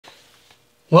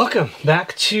Welcome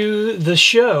back to the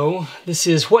show. This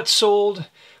is What Sold,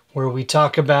 where we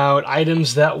talk about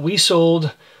items that we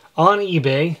sold on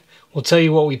eBay. We'll tell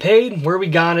you what we paid, where we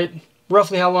got it,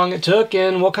 roughly how long it took,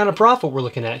 and what kind of profit we're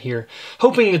looking at here.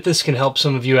 Hoping that this can help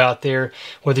some of you out there,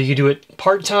 whether you do it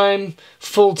part-time,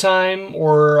 full-time,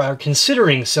 or are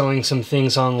considering selling some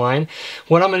things online.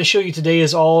 What I'm going to show you today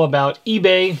is all about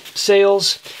eBay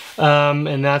sales,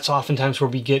 and that's oftentimes where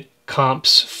we get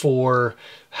comps for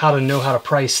how to know how to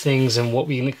price things and what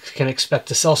we can expect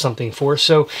to sell something for.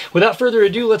 So without further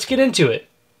ado, let's get into it.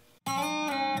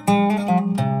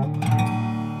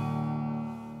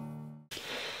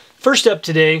 First up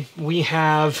today, we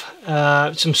have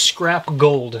some scrap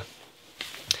gold.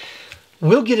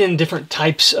 We'll get in different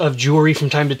types of jewelry from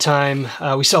time to time.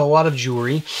 We sell a lot of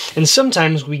jewelry, and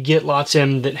sometimes we get lots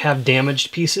in that have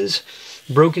damaged pieces,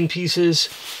 broken pieces,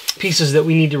 pieces that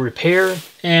we need to repair,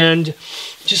 and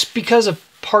just because a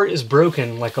part is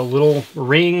broken, like a little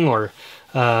ring or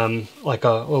like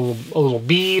a little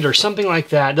bead or something like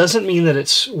that, doesn't mean that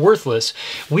it's worthless.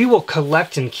 We will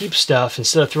collect and keep stuff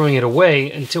instead of throwing it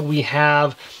away until we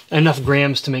have enough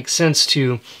grams to make sense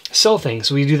to sell things.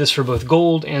 We do this for both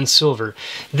gold and silver.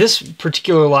 This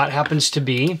particular lot happens to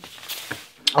be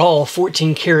all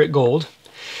 14 karat gold.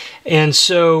 And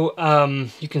so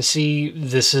you can see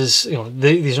this is,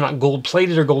 these are not gold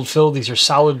plated or gold filled. These are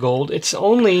solid gold. It's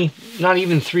only not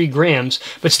even 3 grams,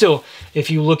 but still,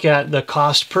 if you look at the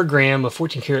cost per gram of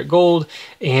 14 karat gold,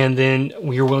 and then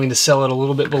you're willing to sell it a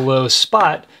little bit below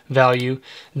spot value,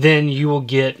 then you will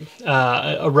get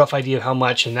a rough idea of how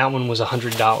much, and that one was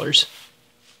 $100.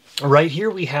 Right here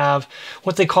we have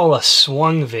what they call a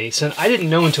swung vase, and I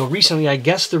didn't know until recently. I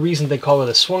guess the reason they call it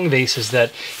a swung vase is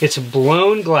that it's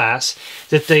blown glass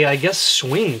that they, I guess,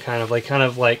 swing kind of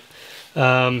like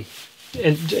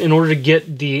in order to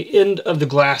get the end of the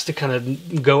glass to kind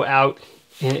of go out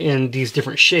in these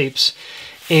different shapes.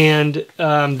 And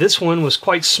this one was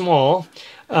quite small,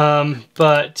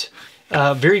 but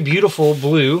very beautiful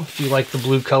blue, if you like the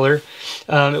blue color.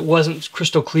 It wasn't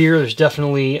crystal clear. There's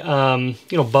definitely,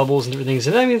 bubbles and different things.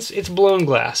 And I mean, it's blown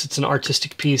glass. It's an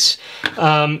artistic piece.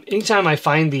 Anytime I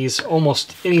find these,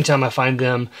 almost anytime I find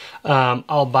them,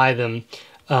 I'll buy them.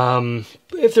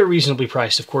 If they're reasonably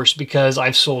priced, of course, because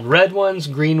I've sold red ones,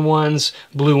 green ones,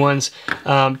 blue ones.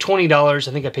 $20,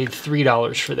 I think I paid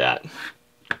 $3 for that.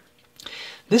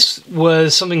 This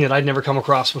was something that I'd never come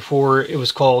across before. It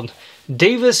was called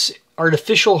Davis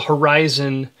Artificial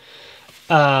Horizon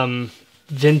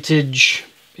vintage.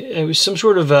 It was some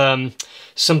sort of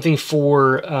something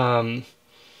for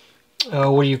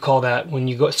what do you call that when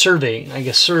you go surveying? I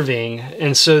guess surveying.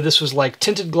 And so this was like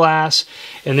tinted glass,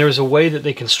 and there was a way that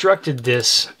they constructed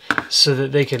this so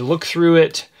that they could look through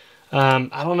it.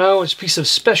 I don't know. It's a piece of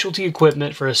specialty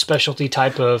equipment for a specialty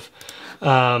type of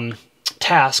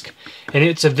task, and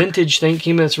it's a vintage thing.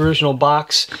 Came in its original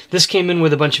box. This came in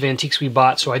with a bunch of antiques we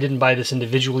bought, so I didn't buy this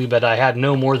individually, but I had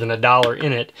no more than $1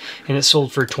 in it, and it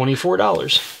sold for $24.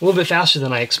 A little bit faster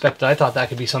than I expected. I thought that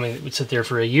could be something that would sit there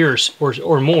for a year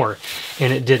or more,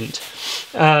 and it didn't.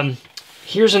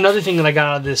 Here's another thing that I got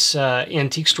out of this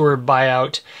antique store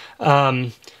buyout.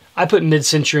 I put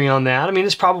mid-century on that. I mean,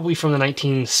 it's probably from the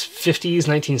 1950s,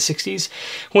 1960s,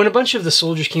 when a bunch of the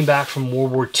soldiers came back from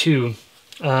World War II.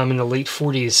 In the late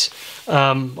 40s,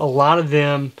 a lot of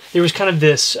them, there was kind of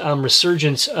this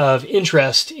resurgence of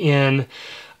interest in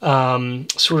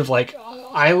sort of like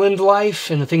island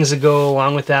life and the things that go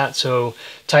along with that. So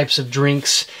types of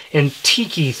drinks and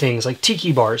tiki things, like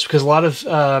tiki bars, because a lot of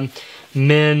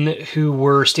men who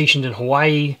were stationed in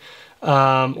Hawaii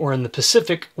or in the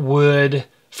Pacific would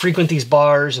frequent these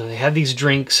bars, and they had these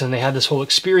drinks, and they had this whole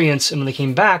experience. And when they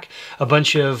came back, a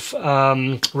bunch of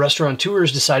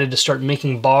restaurateurs decided to start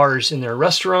making bars in their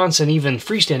restaurants, and even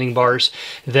freestanding bars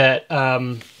that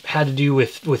had to do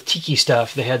with tiki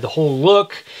stuff. They had the whole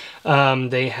look.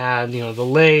 They had, the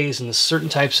leis and the certain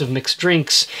types of mixed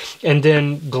drinks, and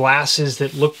then glasses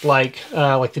that looked like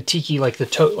the tiki, like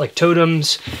like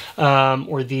totems,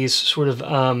 or these sort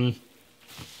of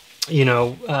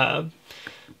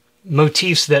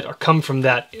motifs that come from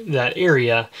that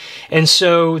area. And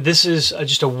so this is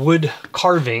just a wood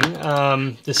carving.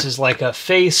 This is like a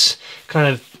face, kind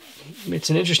of,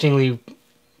 it's an interestingly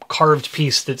carved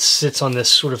piece that sits on this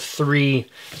sort of 3,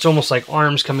 it's almost like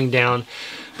arms coming down,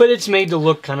 but it's made to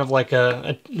look kind of like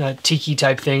a tiki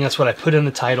type thing. That's what I put in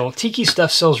the title. Tiki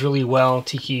stuff sells really well.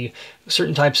 Tiki,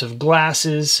 certain types of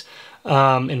glasses,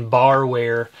 and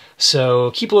barware.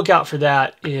 So keep a lookout for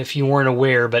that if you weren't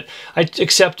aware. But I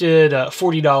accepted a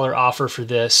 $40 offer for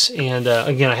this, and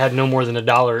again, I had no more than $1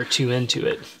 or $2 into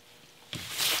it.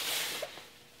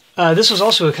 This was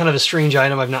also a kind of a strange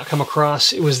item I've not come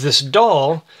across. It was this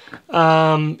doll.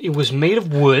 It was made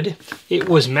of wood. It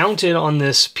was mounted on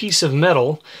this piece of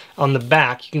metal on the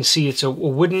back. You can see it's a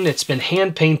wooden, it's been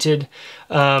hand painted.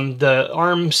 The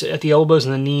arms at the elbows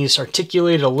and the knees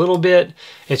articulated a little bit.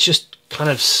 It's just kind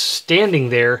of standing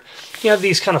there. You have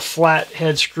these kind of flat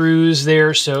head screws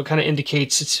there, so it kind of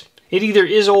indicates it either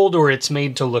is old or it's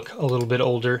made to look a little bit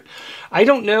older. I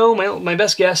don't know. My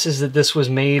best guess is that this was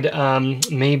made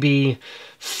maybe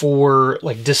for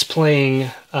like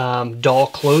displaying doll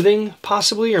clothing,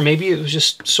 possibly, or maybe it was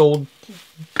just sold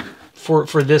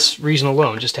for this reason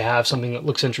alone, just to have something that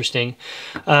looks interesting.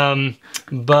 But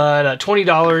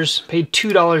 $20, paid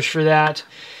 $2 for that.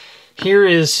 Here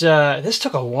is, this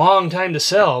took a long time to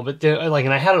sell, but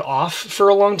and I had it off for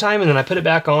a long time, and then I put it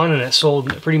back on, and it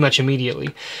sold pretty much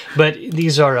immediately. But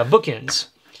these are bookends.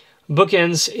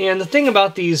 Bookends, and the thing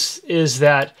about these is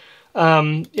that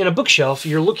in a bookshelf,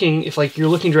 you're looking, if like you're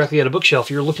looking directly at a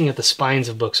bookshelf, you're looking at the spines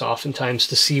of books oftentimes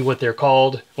to see what they're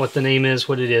called, what the name is,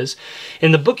 what it is.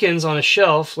 And the bookends on a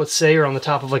shelf, let's say, or on the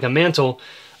top of like a mantle,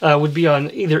 would be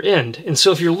on either end. And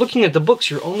so if you're looking at the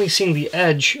books, you're only seeing the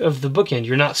edge of the bookend.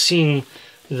 You're not seeing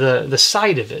the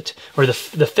side of it or the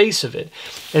face of it.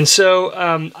 And so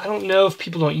I don't know if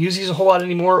people don't use these a whole lot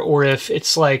anymore, or if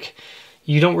it's like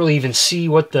you don't really even see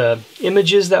what the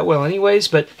image is that well anyways,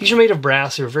 but these are made of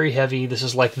brass. They're very heavy. This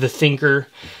is like the Thinker.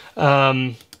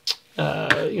 It's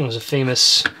a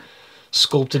famous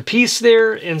sculpted piece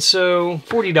there. And so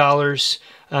 $40.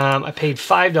 I paid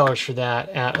 $5 for that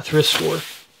at a thrift store.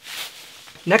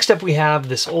 Next up, we have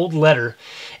this old letter,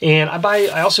 and I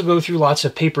also go through lots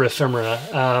of paper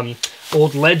ephemera,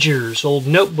 old ledgers, old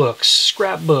notebooks,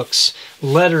 scrapbooks,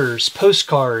 letters,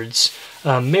 postcards,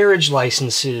 marriage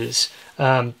licenses,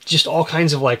 just all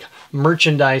kinds of like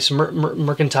merchandise,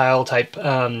 mercantile type,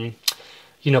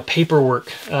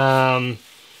 paperwork,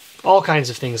 all kinds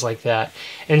of things like that.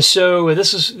 And so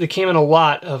they came in a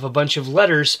lot of a bunch of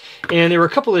letters, and there were a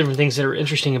couple of different things that are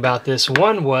interesting about this.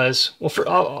 One was,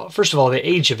 well, first of all, the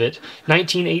age of it,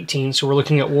 1918, so we're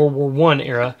looking at World War I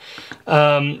era.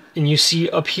 And you see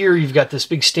up here, you've got this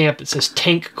big stamp that says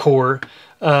Tank Corps,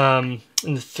 and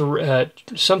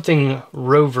something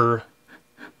Rover,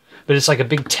 but it's like a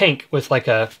big tank with like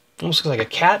almost like a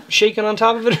cat shaking on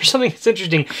top of it or something. It's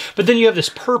interesting. But then you have this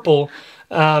purple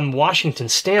Washington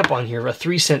stamp on here, a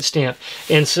 3-cent stamp.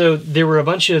 And so there were a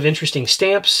bunch of interesting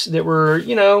stamps that were,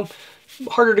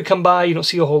 harder to come by. You don't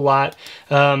see a whole lot.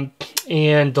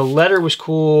 And the letter was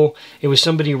cool. It was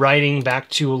somebody writing back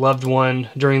to a loved one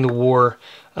during the war.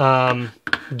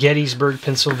 Gettysburg,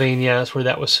 Pennsylvania. That's where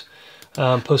that was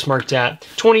postmarked at.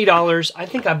 $20. I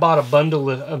think I bought a bundle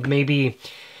of maybe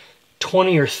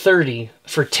 20 or 30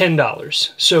 for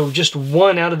 $10. So just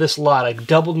one out of this lot. I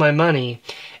doubled my money.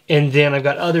 And then I've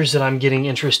got others that I'm getting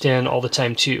interest in all the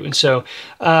time too. And so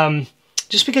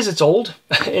just because it's old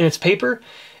and it's paper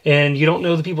and you don't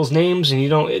know the people's names and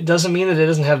it doesn't mean that it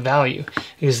doesn't have value.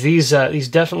 Because these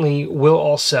definitely will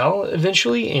all sell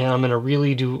eventually, and I'm going to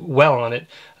really do well on it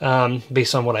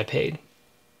based on what I paid.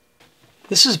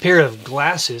 This is a pair of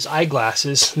glasses,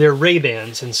 eyeglasses. They're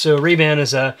Ray-Bans, and so Ray-Ban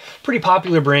is a pretty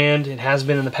popular brand. It has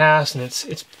been in the past, and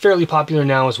it's fairly popular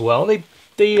now as well. They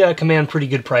command pretty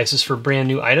good prices for brand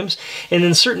new items, and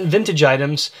then certain vintage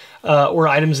items or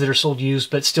items that are sold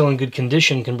used but still in good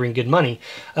condition can bring good money.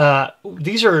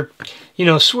 These are,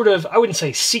 sort of, I wouldn't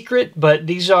say secret, but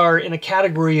these are in a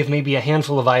category of maybe a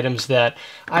handful of items that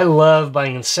I love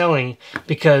buying and selling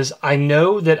because I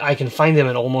know that I can find them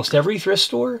in almost every thrift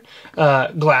store.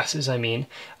 Glasses, I mean.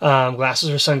 Glasses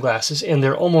or sunglasses, and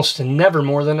they're almost never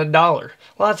more than $1.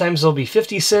 A lot of times they'll be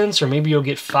 50 cents, or maybe you'll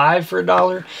get 5 for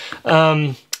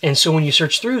 $1. And so when you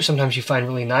search through, sometimes you find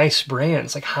really nice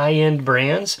brands, like high-end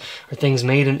brands, or things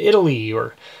made in Italy,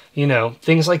 or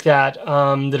things like that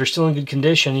that are still in good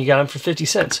condition. You got them for 50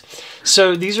 cents.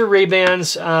 So these are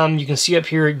Ray-Bans. You can see up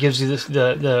here it gives you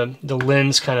the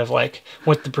lens, kind of like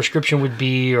what the prescription would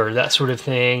be, or that sort of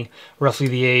thing, roughly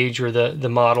the age or the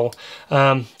model.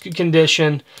 Good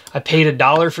condition. I paid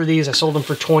 $1 for these. I sold them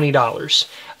for $20.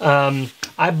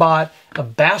 I bought a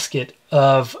basket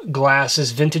of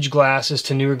glasses, vintage glasses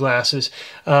to newer glasses,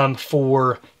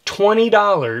 for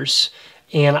 $20,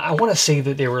 and I want to say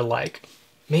that they were like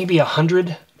maybe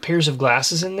 100 pairs of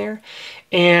glasses in there,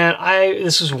 and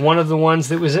this was one of the ones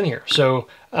that was in here. So,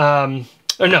 I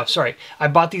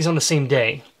bought these on the same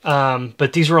day,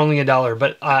 but these were only $1.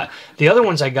 But the other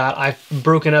ones I got, I've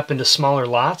broken up into smaller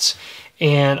lots,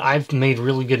 and I've made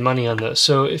really good money on those.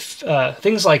 So if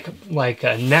things like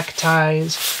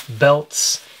neckties,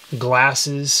 belts,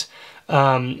 glasses,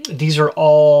 these are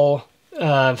all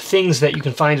things that you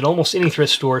can find at almost any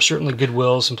thrift store. Certainly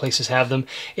Goodwills and places have them,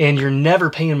 and you're never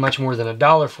paying much more than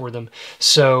 $1 for them.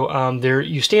 So there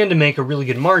you stand to make a really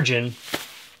good margin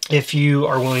if you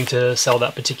are willing to sell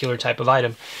that particular type of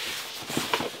item.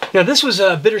 Now this was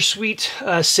a bittersweet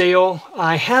sale.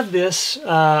 I had this,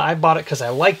 I bought it because I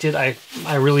liked it.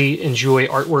 I really enjoy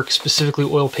artwork, specifically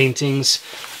oil paintings.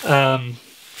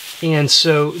 And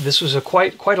so this was a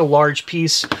quite a large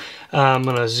piece. I'm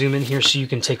going to zoom in here so you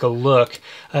can take a look.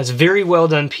 It's a very well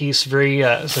done piece, very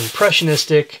it's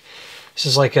impressionistic. This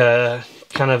is like a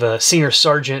kind of a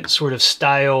singer-sergeant sort of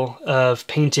style of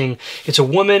painting. It's a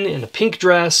woman in a pink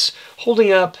dress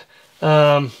holding up,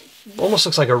 almost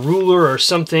looks like a ruler or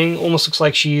something. Almost looks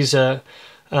like she's a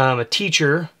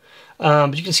teacher.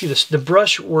 But you can see the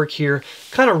brush work here,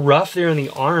 kind of rough there in the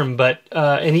arm, but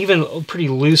and even pretty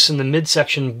loose in the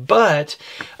midsection. But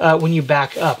when you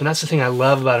back up, and that's the thing I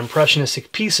love about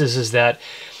impressionistic pieces, is that,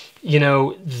 you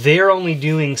know, they're only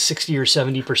doing 60 or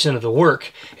 70% of the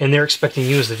work, and they're expecting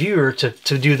you as the viewer to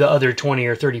do the other 20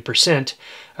 or 30%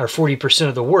 or 40%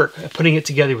 of the work, putting it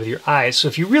together with your eyes. So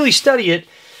if you really study it,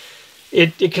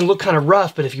 it can look kind of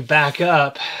rough, but if you back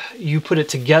up, you put it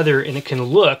together and it can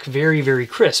look very, very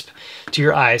crisp to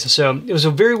your eyes. And so it was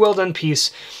a very well done piece.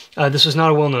 This was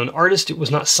not a well-known artist. It was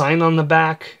not signed on the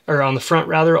back, or on the front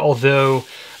rather, although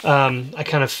I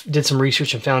kind of did some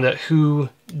research and found out who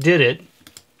did it.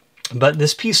 But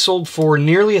this piece sold for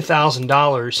nearly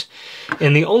 $1,000.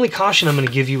 And the only caution I'm going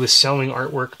to give you is selling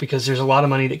artwork, because there's a lot of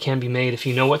money that can be made if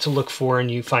you know what to look for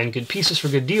and you find good pieces for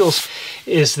good deals,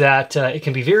 is that it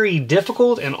can be very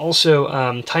difficult and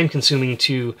also time-consuming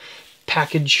to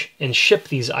package and ship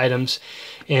these items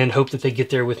and hope that they get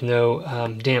there with no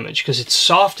damage, because it's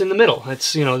soft in the middle.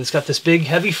 It's, you know, it's got this big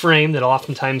heavy frame that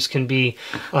oftentimes can be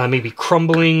maybe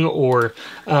crumbling or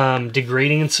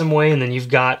degrading in some way, and then you've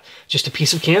got just a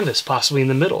piece of canvas possibly in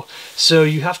the middle. So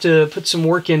you have to put some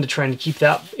work into trying to keep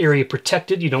that area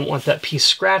protected. You don't want that piece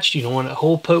scratched. You don't want a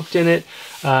hole poked in it.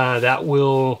 That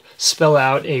will spell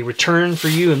out a return for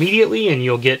you immediately, and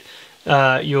you'll get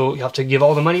you'll have to give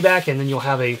all the money back, and then you'll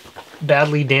have a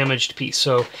badly damaged piece.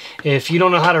 So if you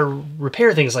don't know how to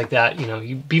repair things like that, you know,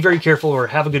 you be very careful, or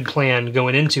have a good plan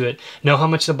going into it. Know how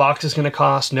much the box is going to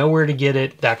cost, know where to get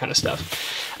it, that kind of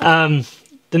stuff.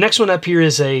 The next one up here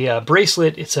is a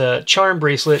bracelet. It's a charm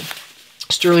bracelet,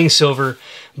 sterling silver,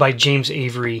 by James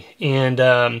Avery. And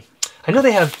I know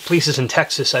they have places in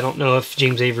Texas. I don't know if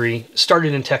James Avery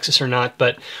started in Texas or not,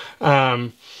 but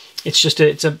it's just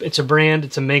it's a brand,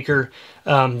 it's a maker.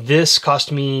 This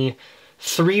cost me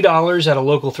 $3 at a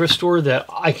local thrift store that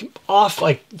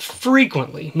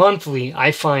frequently, monthly,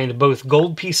 I find both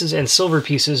gold pieces and silver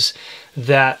pieces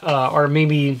that are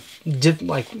maybe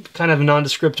kind of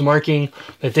nondescript marking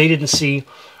that they didn't see.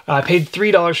 I paid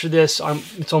 $3 for this.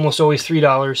 It's almost always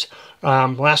 $3.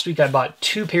 Last week I bought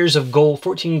 2 pairs of gold,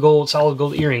 14 gold, solid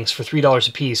gold earrings for $3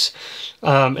 a piece.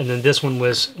 And then this one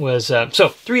was so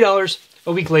 $3.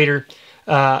 A week later,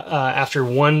 after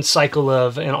one cycle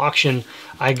of an auction,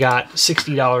 I got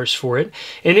 $60 for it.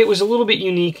 And it was a little bit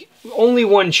unique. Only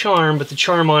one charm, but the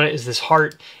charm on it is this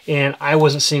heart, and I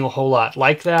wasn't seeing a whole lot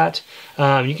like that.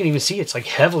 You can even see it's like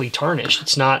heavily tarnished.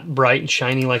 It's not bright and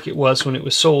shiny like it was when it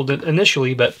was sold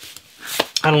initially, but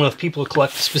I don't know if people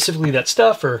collect specifically that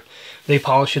stuff or they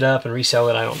polish it up and resell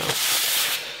it. I don't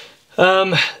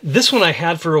know. This one I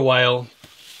had for a while.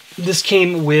 This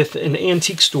came with an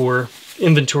antique store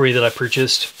inventory that I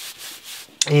purchased,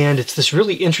 and it's this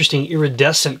really interesting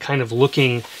iridescent kind of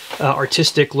looking,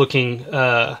 artistic looking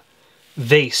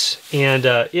vase, and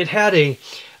it had a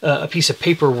piece of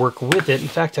paperwork with it. In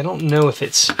fact, I don't know if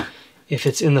it's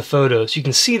in the photos. You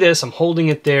can see this. I'm holding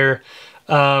it there.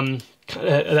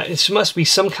 It must be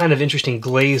some kind of interesting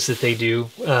glaze that they do.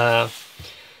 Yeah,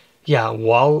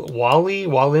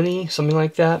 Wallini, something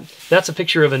like that. That's a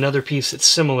picture of another piece that's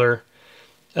similar.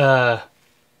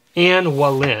 And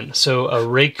Wallin, so a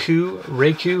Raku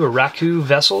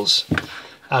vessels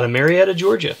out of Marietta,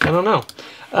 Georgia. I don't know.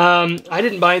 I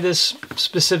didn't buy this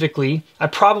specifically. I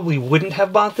probably wouldn't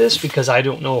have bought this because I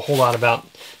don't know a whole lot about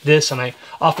this, and I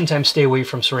oftentimes stay away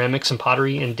from ceramics and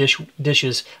pottery and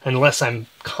dishes unless I'm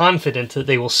confident that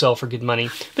they will sell for good money.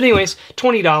 But anyways,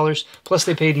 $20, plus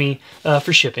they paid me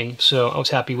for shipping, so I was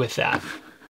happy with that.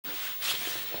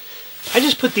 I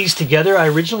just put these together. I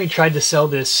originally tried to sell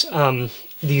this,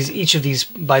 each of these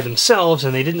by themselves,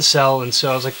 and they didn't sell, and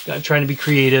so I was like trying to be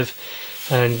creative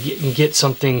and get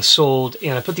something sold,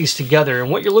 and I put these together.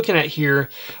 And what you're looking at here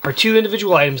are 2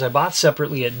 individual items I bought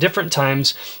separately at different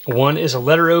times. One is a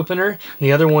letter opener, and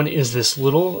the other one is this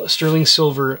little sterling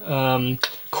silver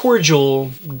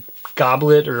cordial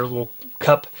goblet or a little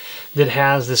cup that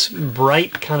has this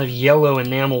bright kind of yellow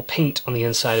enamel paint on the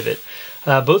inside of it.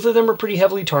 Both of them are pretty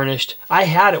heavily tarnished. I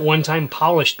had at one time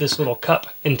polished this little cup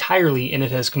entirely, and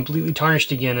it has completely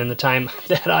tarnished again in the time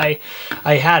that I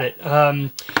had it.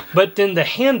 But then the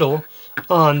handle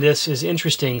on this is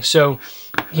interesting. So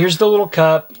here's the little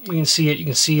cup. You can see it. You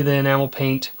can see the enamel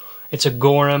paint. It's a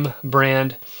Gorham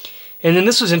brand. And then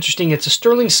this was interesting. It's a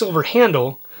sterling silver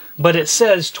handle, but it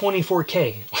says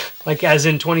 24K, like as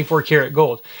in 24 karat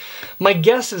gold. My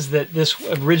guess is that this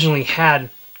originally had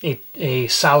a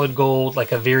solid gold,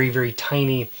 like a very, very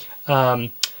tiny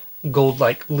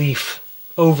gold-like leaf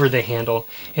over the handle.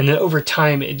 And then over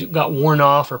time it got worn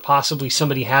off, or possibly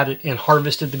somebody had it and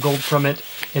harvested the gold from it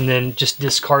and then just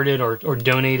discarded or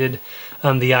donated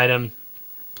the item.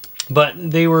 But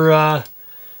they were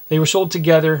sold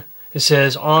together. It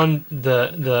says on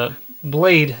the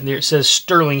blade there, it says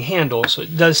sterling handle, so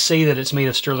it does say that it's made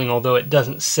of sterling, although it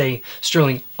doesn't say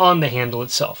sterling on the handle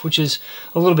itself, which is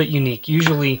a little bit unique.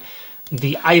 Usually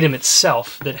the item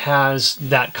itself that has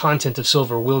that content of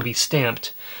silver will be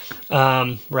stamped,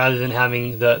 rather than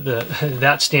having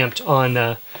that stamped on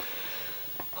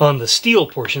the steel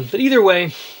portion. But either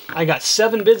way, I got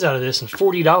 7 bids out of this and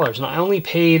 $40, and I only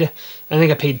paid, I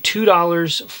think I paid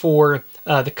 $2 for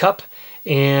the cup,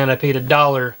 and I paid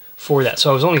 $1 for that. So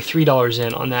I was only $3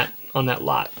 in on that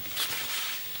lot.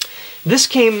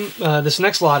 This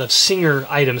next lot of Singer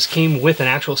items came with an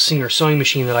actual Singer sewing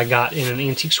machine that I got in an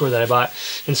antique store that I bought.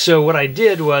 And so what I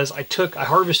did was I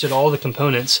harvested all the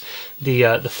components,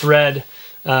 the thread.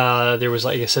 There was,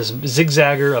 like it says,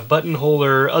 zigzagger, a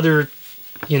buttonholer, other,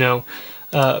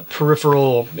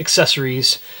 peripheral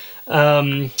accessories,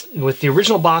 with the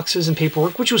original boxes and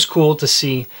paperwork, which was cool to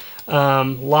see.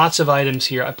 Lots of items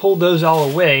here. I pulled those all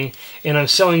away, and I'm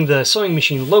selling the sewing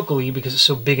machine locally because it's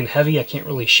so big and heavy. I can't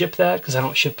really ship that because I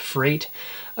don't ship freight.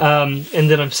 And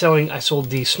then I sold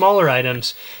the smaller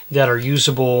items that are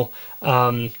usable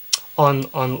on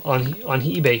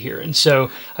eBay here. And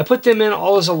so I put them in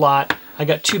all as a lot. I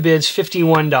got 2 bids,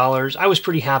 $51. I was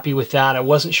pretty happy with that. I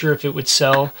wasn't sure if it would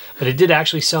sell, but it did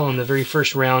actually sell in the very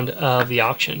first round of the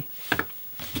auction.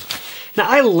 Now,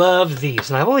 I love these,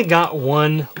 and I've only got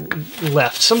one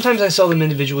left. Sometimes I sell them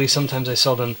individually, sometimes I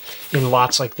sell them in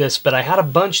lots like this, but I had a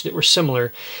bunch that were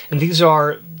similar, and these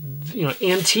are,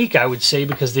 antique, I would say,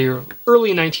 because they're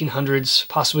early 1900s,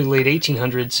 possibly late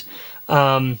 1800s,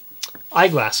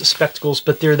 eyeglasses, spectacles,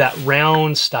 but they're that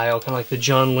round style, kind of like the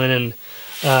John Lennon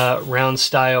round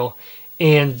style,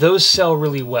 and those sell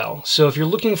really well. So if you're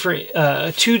looking for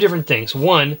 2 different things,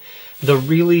 one, the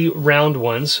really round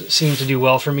ones seem to do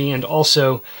well for me, and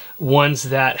also ones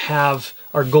that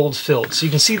are gold filled. So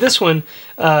you can see this one,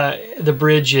 the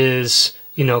bridge is,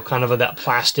 kind of that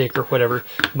plastic or whatever,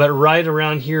 but right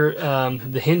around here,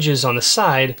 the hinges on the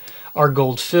side are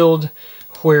gold filled,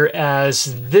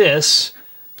 whereas this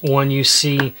one, you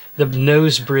see the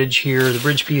nose bridge here, the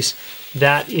bridge piece,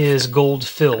 that is gold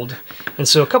filled. And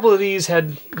so a couple of these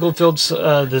had gold filled, these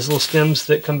little stems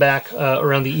that come back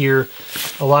around the ear.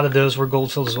 A lot of those were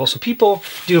gold filled as well. So people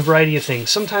do a variety of things.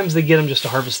 Sometimes they get them just to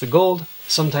harvest the gold.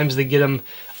 Sometimes they get them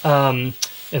and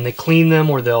they clean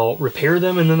them, or they'll repair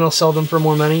them and then they'll sell them for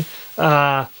more money.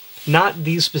 Not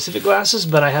these specific glasses,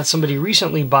 but I had somebody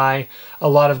recently buy a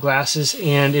lot of glasses,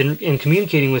 and in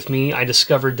communicating with me, I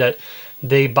discovered that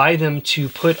they buy them to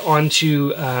put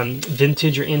onto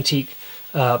vintage or antique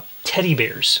teddy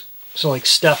bears. So like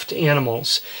stuffed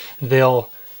animals. They'll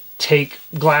take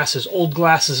glasses, old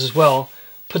glasses as well,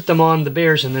 put them on the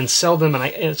bears and then sell them. And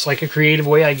it's like a creative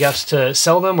way, I guess, to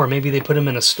sell them, or maybe they put them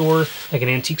in a store, like an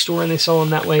antique store, and they sell them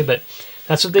that way, but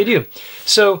that's what they do.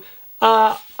 So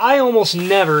I almost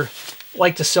never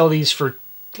like to sell these for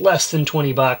less than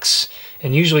 20 bucks,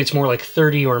 and usually it's more like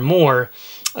 30 or more.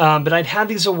 But I'd had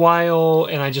these a while,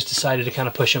 and I just decided to kind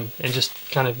of push them and just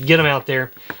kind of get them out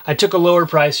there. I took a lower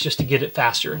price just to get it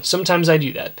faster. Sometimes I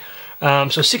do that.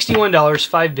 So $61,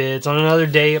 5 bids. On another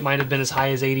day, it might have been as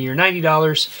high as $80 or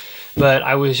 $90, but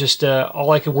I was just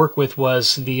all I could work with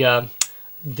was the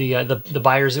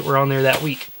buyers that were on there that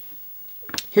week.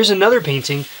 Here's another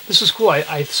painting. This was cool.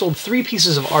 I sold 3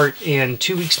 pieces of art in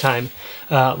 2 weeks' time,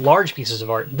 large pieces of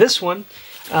art. This one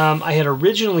I had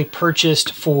originally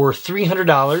purchased for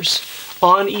 $300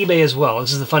 on eBay as well.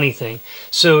 This is the funny thing.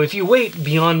 So if you wait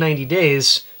beyond 90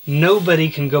 days, nobody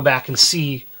can go back and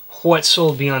see what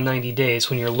sold beyond 90 days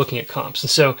when you're looking at comps. And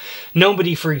so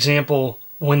nobody, for example,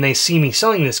 when they see me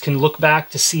selling this, can look back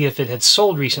to see if it had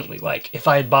sold recently. Like if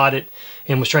I had bought it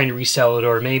and was trying to resell it,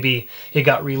 or maybe it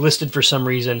got relisted for some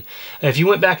reason. If you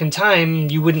went back in time,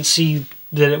 you wouldn't see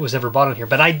that it was ever bought on here.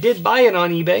 But I did buy it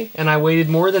on eBay, and I waited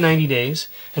more than 90 days,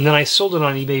 and then I sold it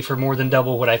on eBay for more than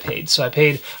double what I paid. So I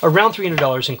paid around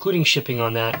 $300, including shipping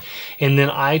on that, and then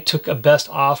I took a best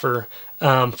offer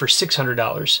for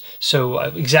 $600. So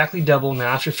exactly double. Now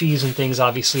after fees and things,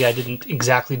 obviously I didn't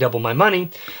exactly double my money,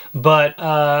 but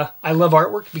I love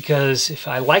artwork because if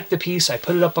I like the piece, I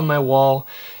put it up on my wall.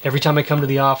 Every time I come to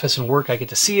the office and work, I get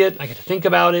to see it. I get to think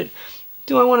about it.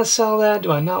 Do I want to sell that?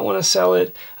 Do I not want to sell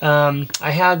it?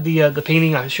 I had the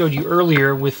painting I showed you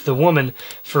earlier with the woman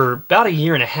for about a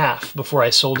year and a half before I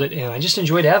sold it, and I just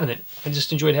enjoyed having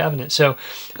it. So,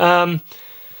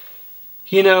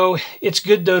 you know, it's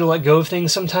good though to let go of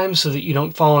things sometimes so that you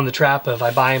don't fall in the trap of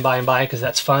I buy and buy and buy because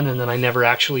that's fun, and then I never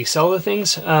actually sell the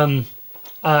things. And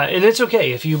it's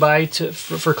okay if you buy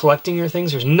for collecting your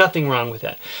things. There's nothing wrong with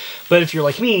that. But if you're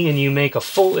like me and you make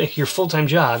your full-time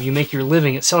job, you make your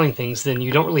living at selling things, then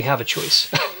you don't really have a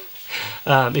choice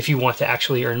if you want to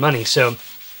actually earn money. So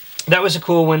that was a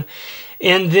cool one.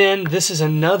 And then this is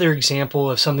another example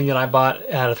of something that I bought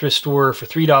at a thrift store for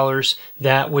 $3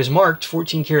 that was marked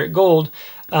 14 karat gold,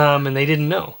 and they didn't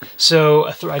know. So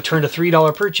I turned a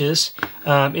 $3 purchase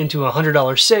into a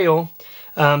 $100 sale.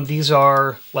 These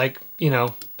are like, you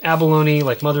know, abalone,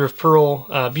 like mother of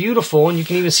pearl, beautiful. And you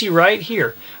can even see right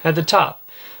here at the top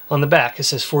on the back, it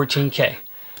says 14K.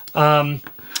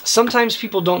 Sometimes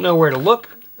people don't know where to look.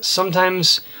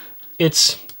 Sometimes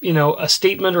it's, you know, a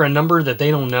statement or a number that they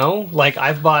don't know. Like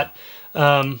I've bought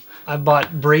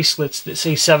bracelets that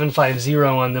say 750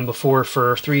 on them before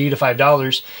for $3 to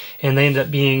 $5, and they end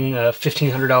up being a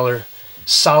 $1,500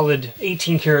 solid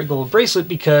 18 karat gold bracelet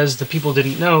because the people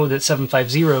didn't know that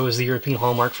 750 is the European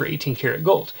hallmark for 18 karat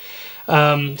gold.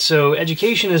 So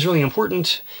education is really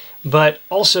important, but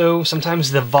also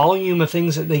sometimes the volume of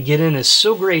things that they get in is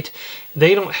so great,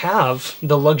 they don't have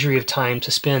the luxury of time to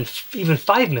spend even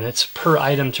 5 minutes per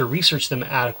item to research them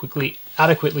adequately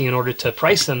in order to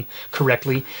price them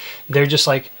correctly. They're just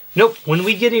like, nope, when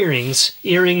we get earrings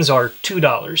are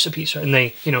 $2 a piece. And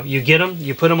they, you know, you get them,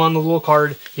 you put them on the little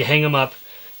card, you hang them up,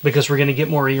 because we're going to get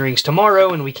more earrings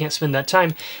tomorrow and we can't spend that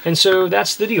time. And so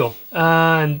that's the deal.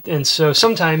 And so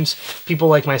sometimes people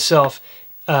like myself,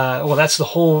 well, that's the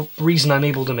whole reason I'm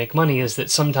able to make money, is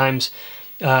that sometimes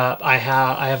I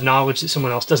have knowledge that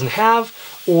someone else doesn't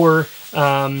have, or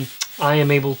I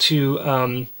am able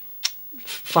to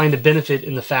find a benefit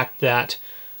in the fact that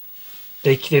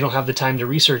they don't have the time to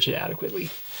research it adequately.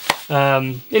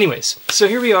 Anyways, so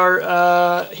here we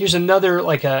are. Here's another,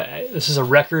 this is a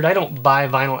record. I don't buy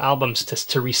vinyl albums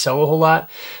to resell a whole lot,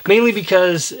 mainly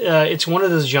because it's one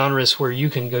of those genres where you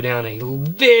can go down a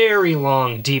very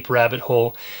long, deep rabbit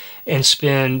hole and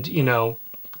spend, you know,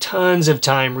 tons of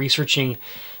time researching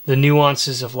the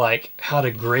nuances of like how to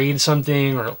grade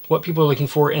something or what people are looking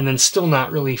for, and then still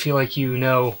not really feel like you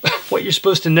know what you're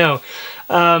supposed to know.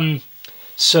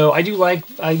 So I do like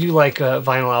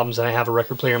vinyl albums, and I have a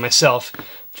record player myself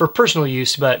for personal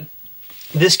use, but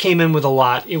this came in with a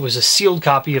lot. It was a sealed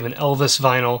copy of an Elvis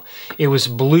vinyl. It was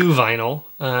blue vinyl.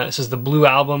 It says the Blue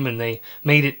Album, and they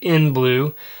made it in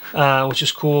blue, which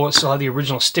is cool. It still had the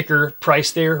original sticker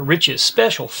price there. Riches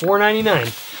Special, $4.99,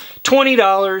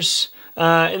 $20.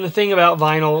 And the thing about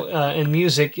vinyl and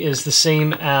music is the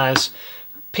same as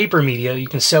paper media. You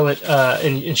can sell it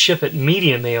and ship it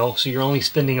media mail, so you're only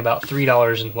spending about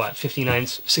 $3 and what,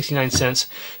 69 cents,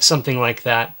 something like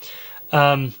that.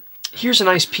 Here's a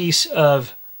nice piece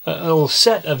of a little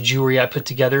set of jewelry I put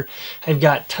together. I've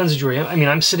got tons of jewelry. I mean,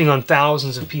 I'm sitting on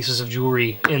thousands of pieces of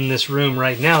jewelry in this room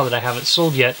right now that I haven't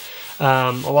sold yet.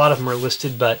 A lot of them are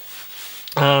listed, but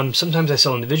sometimes I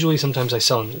sell individually, sometimes I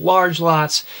sell in large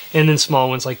lots, and then small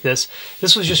ones like this.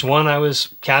 This was just one I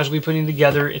was casually putting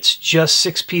together. It's just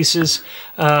 6 pieces,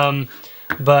 but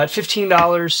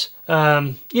 $15.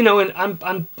 You know, and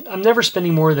I'm never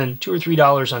spending more than $2 or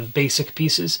 $3 on basic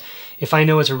pieces. If I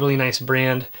know it's a really nice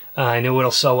brand, I know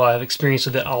it'll sell well, I have experience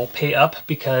with it, I'll pay up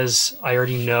because I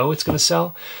already know it's going to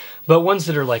sell. But ones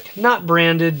that are like not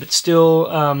branded but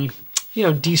still, you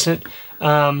know, decent,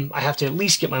 I have to at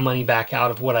least get my money back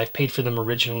out of what I've paid for them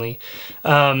originally.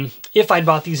 If I'd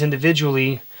bought these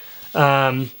individually,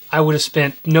 I would have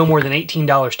spent no more than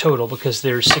 $18 total because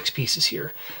there's 6 pieces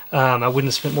here. I wouldn't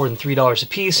have spent more than $3 a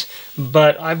piece,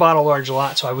 but I bought a large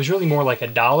lot, so I was really more like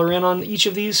 $1 in on each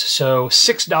of these. So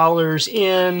 $6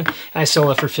 in, I sell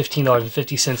it for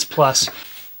 $15.50 plus.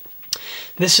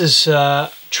 This is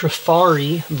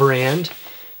Trifari brand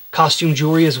costume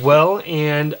jewelry as well,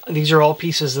 and these are all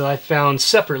pieces that I found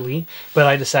separately, but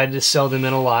I decided to sell them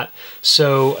in a lot.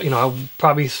 So, you know, I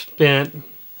probably spent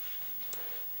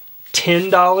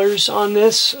 $10 on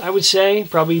this, I would say,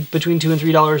 probably between $2 and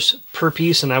 $3 per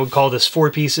piece, and I would call this 4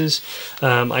 pieces.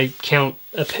 I count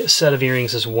a set of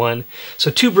earrings as 1.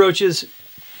 So 2 brooches,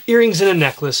 earrings and a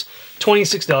necklace,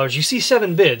 $26. You see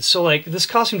 7 bids. So like this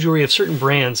costume jewelry of certain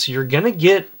brands, you're gonna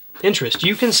get interest.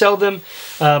 You can sell them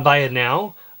buy it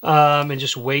now and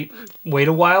just wait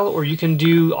a while, or you can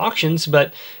do auctions,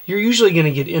 but you're usually going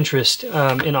to get interest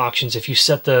in auctions if you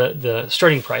set the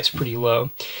starting price pretty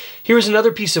low. Here's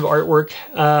another piece of artwork,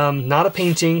 not a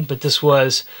painting, but this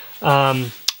was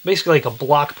basically like a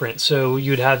block print. So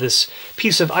you'd have this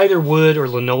piece of either wood or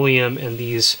linoleum and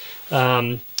these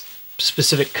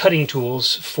specific cutting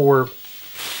tools for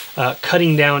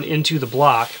cutting down into the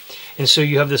block. And so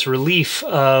you have this relief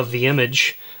of the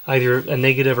image, either a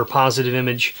negative or positive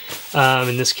image.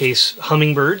 In this case,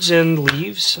 hummingbirds and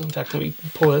leaves. In fact, let me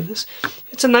pull out this.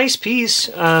 It's a nice piece,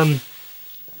 you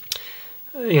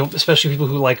know, especially people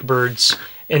who like birds.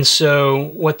 And so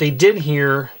what they did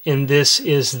here in this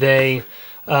is they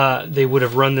would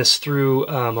have run this through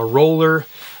a roller.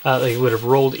 They would have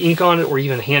rolled ink on it, or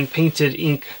even hand painted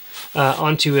ink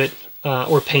onto it,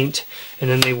 or paint, and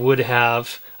then they would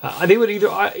have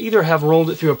either have rolled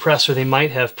it through a press, or they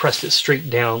might have pressed it straight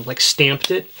down, like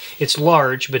stamped it. It's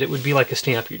large, but it would be like a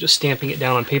stamp. You're just stamping it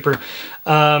down on paper.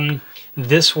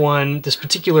 This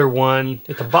particular one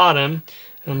at the bottom,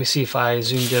 let me see if I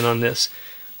zoomed in on this.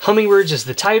 Hummingbirds is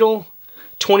the title.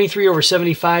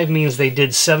 23/75 means they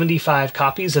did 75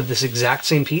 copies of this exact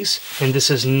same piece, and this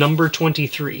is number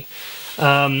 23.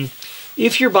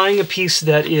 If you're buying a piece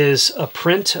that is a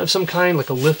print of some kind, like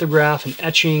a lithograph, an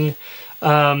etching,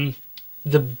 your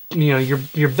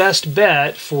best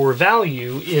bet for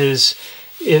value is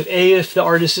if the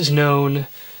artist is known,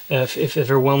 if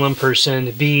they're a well-known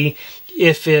person, B,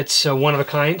 if it's one of a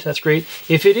kind, that's great.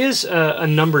 If it is a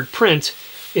numbered print,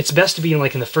 it's best to be in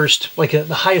the first, the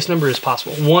highest number as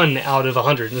possible. 1 out of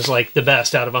 100 is like the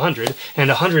best out of 100, and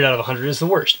 100 out of 100 is the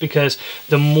worst, because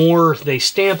the more they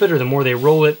stamp it or the more they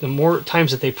roll it, the more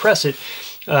times that they press it,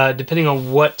 depending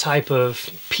on what type of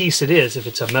piece it is, if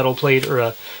it's a metal plate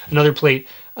or another plate,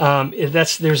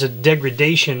 there's a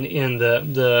degradation in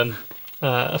the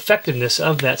effectiveness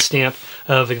of that stamp,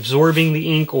 of absorbing the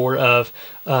ink, or of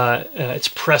it's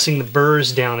pressing the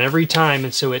burrs down every time,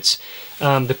 and so it's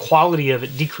the quality of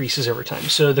it decreases over time.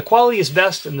 So the quality is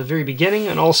best in the very beginning,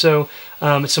 and also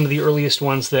it's some of the earliest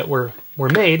ones that were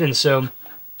made, and so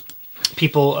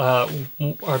people are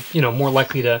more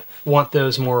likely to want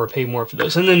those more or pay more for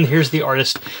those. And then here's the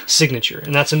artist signature,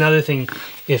 and that's another thing.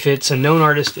 If it's a known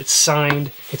artist, it's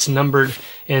signed, it's numbered,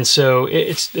 and so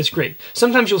it's great.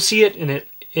 Sometimes you'll see it and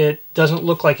it doesn't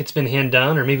look like it's been hand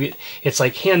done, or maybe it's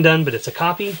like hand done but it's a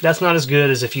copy. That's not as good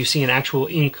as if you see an actual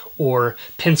ink or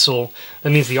pencil.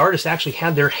 That means the artist actually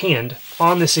had their hand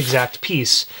on this exact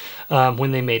piece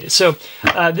when they made it. So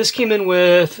this came in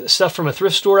with stuff from a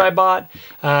thrift store I bought.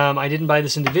 I didn't buy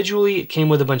this individually. It came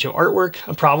with a bunch of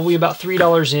artwork, probably about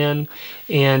 $3 in,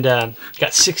 and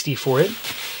got $60 for it.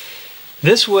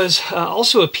 This was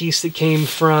also a piece that came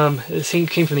from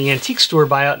the antique store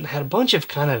buyout, and had a bunch of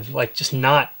kind of just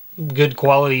not good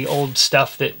quality old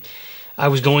stuff that I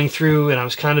was going through, and I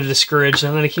was kind of discouraged.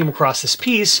 And then I came across this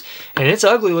piece, and it's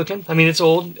ugly looking. I mean, it's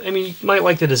old. I mean, you might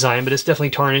like the design, but it's definitely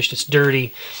tarnished. It's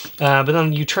dirty. But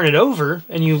then you turn it over,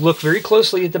 and you look very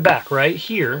closely at the back. Right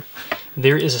here,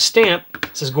 there is a stamp.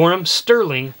 It says Gorham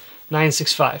Sterling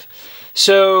 965.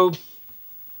 So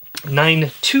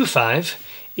 925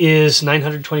 is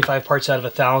 925 parts out of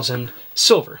 1,000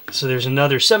 silver. So there's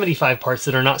another 75 parts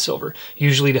that are not silver,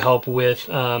 usually to help with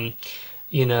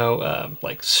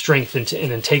strength and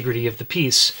integrity of the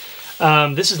piece.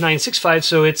 This is 965,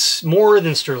 so it's more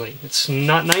than sterling. It's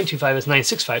not 925, it's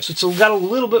 965. So it's got a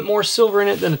little bit more silver in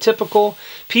it than a typical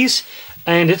piece,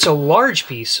 and it's a large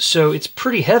piece, so it's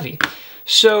pretty heavy.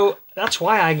 So that's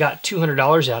why I got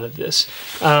 $200 out of this.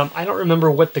 I don't remember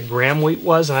what the gram weight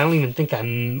was, and I don't even think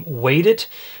I weighed it.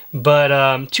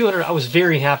 But 200, I was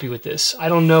very happy with this. I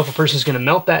don't know if a person's going to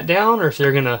melt that down, or if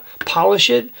they're going to polish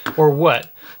it, or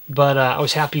what. But I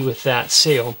was happy with that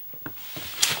sale.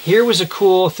 Here was a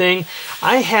cool thing.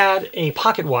 I had a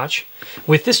pocket watch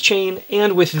with this chain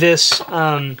and with this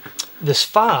this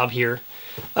fob here.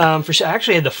 I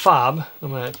actually had the fob.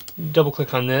 I'm going to double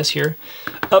click on this here.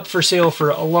 Up for sale for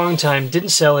a long time. Didn't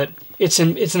sell it. It's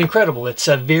an incredible. It's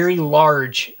a very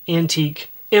large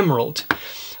antique emerald.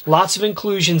 Lots of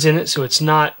inclusions in it, so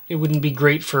it wouldn't be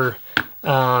great for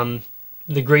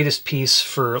the greatest piece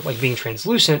for like being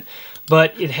translucent,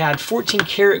 but it had 14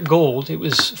 karat gold. It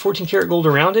was 14 karat gold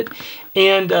around it.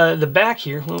 And the back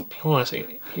here, well, hold on a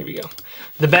second, here we go.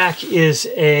 The back is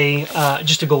a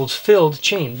just a gold filled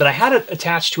chain, but I had it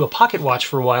attached to a pocket watch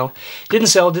for a while. Didn't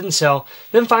sell.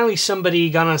 Then finally somebody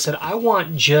got on and said, I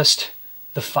want just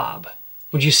the fob.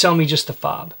 Would you sell me just the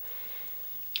fob?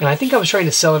 And I think I was trying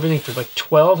to sell everything for like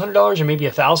 $1,200 or maybe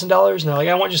 $1,000. And they're like,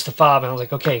 I want just the fob. And I was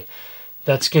like, okay,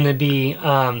 that's going to be,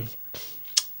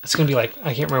 it's going to be like,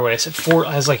 I can't remember what I said.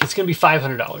 I was like, it's going to be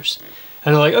 $500.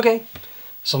 And they're like, okay.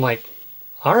 So I'm like,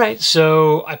 all right.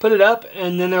 So I put it up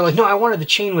and then they're like, no, I wanted the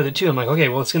chain with it too. I'm like, okay,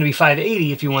 well, it's going to be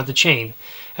 $580 if you want the chain.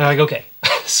 And I'm like, okay.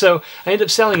 So I ended up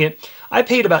selling it. I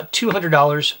paid about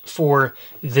 $200 for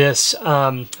this,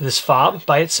 this fob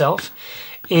by itself.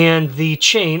 And the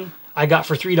chain I got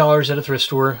for $3 at a thrift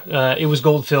store. It was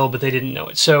gold filled, but they didn't know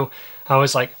it. So I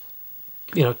was like,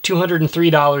 you know,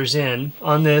 $203 in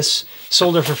on this,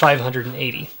 sold it for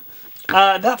 $580.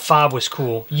 That fob was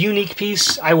cool. Unique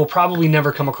piece. I will probably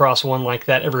never come across one like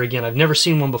that ever again. I've never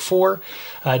seen one before.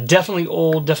 Definitely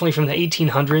old, definitely from the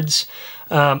 1800s.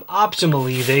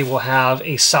 Optimally, they will have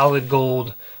a solid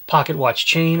gold pocket watch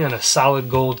chain and a solid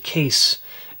gold case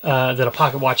that a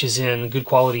pocket watch is in, good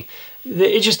quality.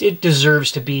 It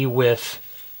deserves to be with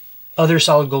other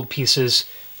solid gold pieces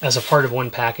as a part of one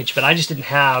package, but I just didn't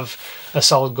have a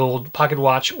solid gold pocket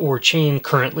watch or chain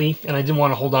currently, and I didn't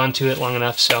want to hold on to it long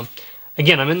enough. So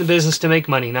again, I'm in the business to make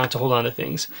money, not to hold on to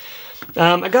things.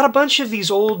 I got a bunch of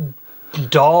these old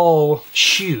doll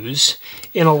shoes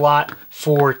in a lot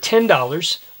for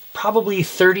 $10, probably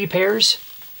 30 pairs.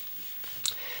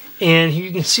 And here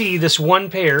you can see this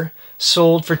one pair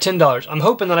sold for $10. I'm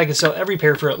hoping that I can sell every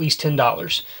pair for at least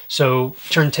 $10. So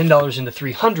turn $10 into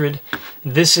 $300.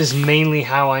 This is mainly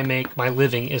how I make my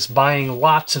living, is buying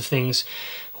lots of things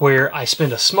where I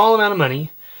spend a small amount of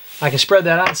money. I can spread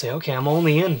that out and say, okay, I'm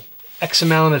only in X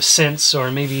amount of cents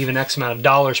or maybe even X amount of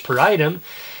dollars per item.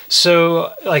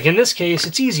 So like in this case,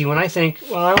 it's easy when I think,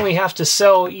 well, I only have to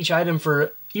sell each item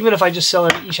for, even if I just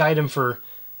sell each item for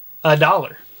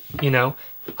 $1, you know,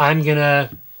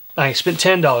 I spent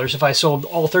 $10. If I sold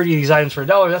all 30 of these items for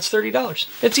 $1, that's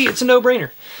 $30. It's a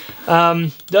no-brainer.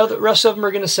 The rest of them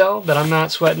are going to sell, but I'm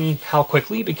not sweating how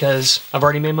quickly because I've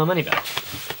already made my money back.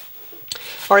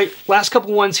 All right, last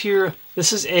couple ones here.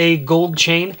 This is a gold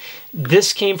chain.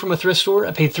 This came from a thrift store.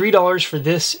 I paid $3 for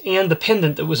this and the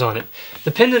pendant that was on it.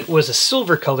 The pendant was a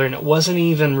silver color and it wasn't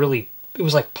even really, it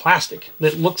was like plastic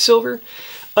that looked silver.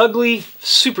 Ugly,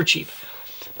 super cheap.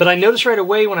 But I noticed right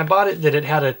away when I bought it that it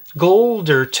had a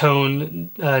golder tone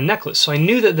necklace. So I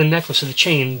knew that the necklace or the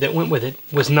chain that went with it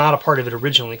was not a part of it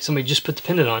originally. Somebody just put the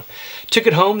pendant on. Took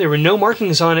it home. There were no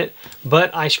markings on it,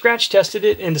 but I scratch tested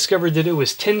it and discovered that it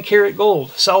was 10 karat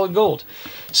gold, solid gold.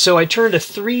 So I turned a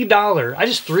 $3. I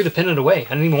just threw the pendant away. I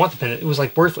didn't even want the pendant. It was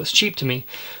like worthless, cheap to me.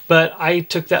 But I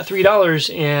took that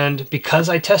 $3 and because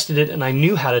I tested it and I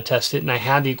knew how to test it and I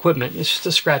had the equipment, it's just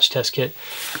a scratch test kit,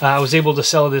 I was able to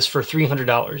sell this for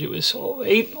 $300. It was a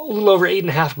little over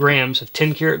 8.5 grams of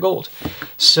 10 karat gold.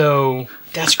 So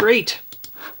that's great.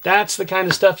 That's the kind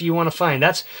of stuff you want to find.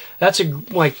 That's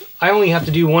like I only have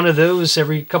to do one of those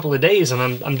every couple of days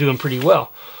and I'm doing pretty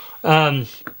well. And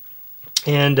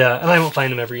I won't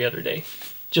find them every other day,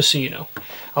 just so you know.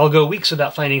 I'll go weeks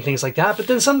without finding things like that, but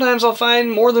then sometimes I'll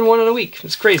find more than one in a week.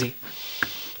 It's crazy.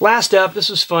 Last up, this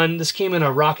was fun. This came in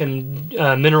a rock and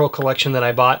mineral collection that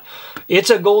I bought.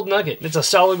 It's a gold nugget. It's a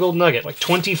solid gold nugget, like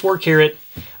 24 karat.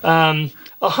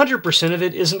 100% of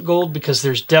it isn't gold because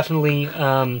there's definitely,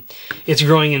 it's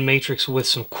growing in matrix with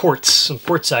some quartz, some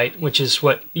quartzite, which is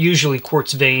what usually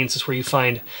quartz veins is where you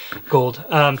find gold.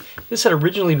 This had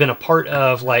originally been a part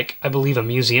of, like, I believe a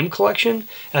museum collection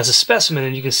as a specimen,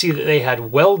 and you can see that they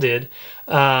had welded,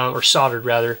 or soldered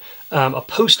rather, a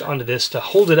post onto this to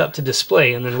hold it up to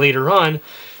display, and then later on,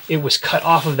 it was cut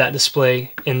off of that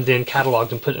display and then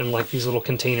cataloged and put in like these little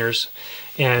containers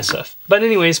and stuff. But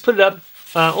anyways, put it up.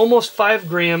 Almost 5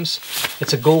 grams.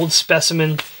 It's a gold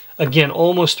specimen. Again,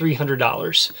 almost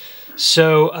 $300.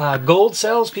 So gold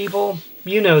sells, people.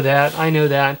 You know that. I know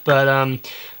that. But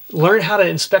learn how to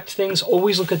inspect things.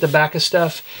 Always look at the back of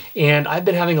stuff. And I've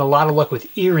been having a lot of luck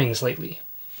with earrings lately.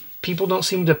 People don't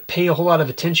seem to pay a whole lot of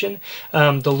attention.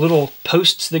 The little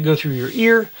posts that go through your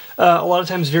ear, a lot of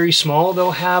times very small,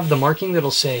 they'll have the marking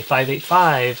that'll say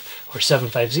 585 or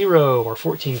 750 or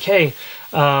 14K,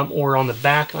 or on the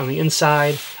back, on the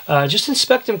inside. Just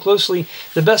inspect them closely.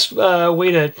 The best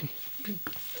way to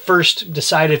first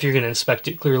decide if you're going to inspect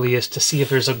it clearly is to see if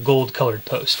there's a gold colored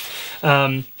post.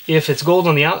 If If it's gold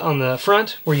on the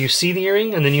front where you see the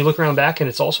earring, and then you look around back and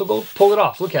it's also gold, pull it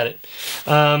off. Look at it.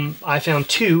 I found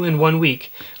 2 in 1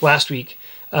 week last week.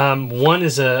 One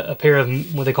is a pair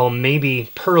of what they call maybe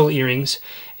pearl earrings,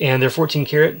 and they're 14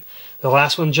 karat. The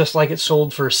last one, just like it,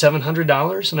 sold for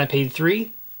 $700, and I paid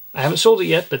 $3. I haven't sold it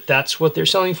yet, but that's what they're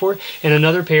selling for. And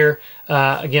another pair,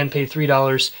 again, paid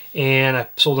 $3, and I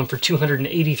sold them for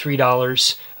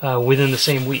 $283 within the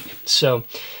same week. So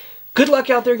good luck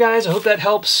out there, guys. I hope that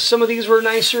helps. Some of these were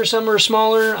nicer, some are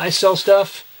smaller. I sell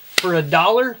stuff for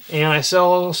 $1, and I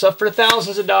sell stuff for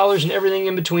thousands of dollars and everything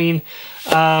in between.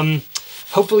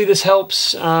 Hopefully this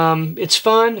helps. It's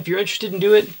fun. If you're interested in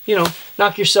do it,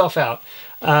 knock yourself out.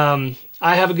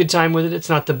 I have a good time with it. It's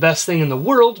not the best thing in the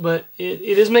world, but it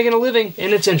is making a living,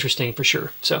 and it's interesting for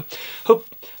sure. So hope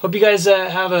you guys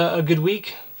have a good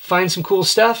week. Find some cool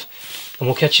stuff, and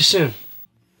we'll catch you soon.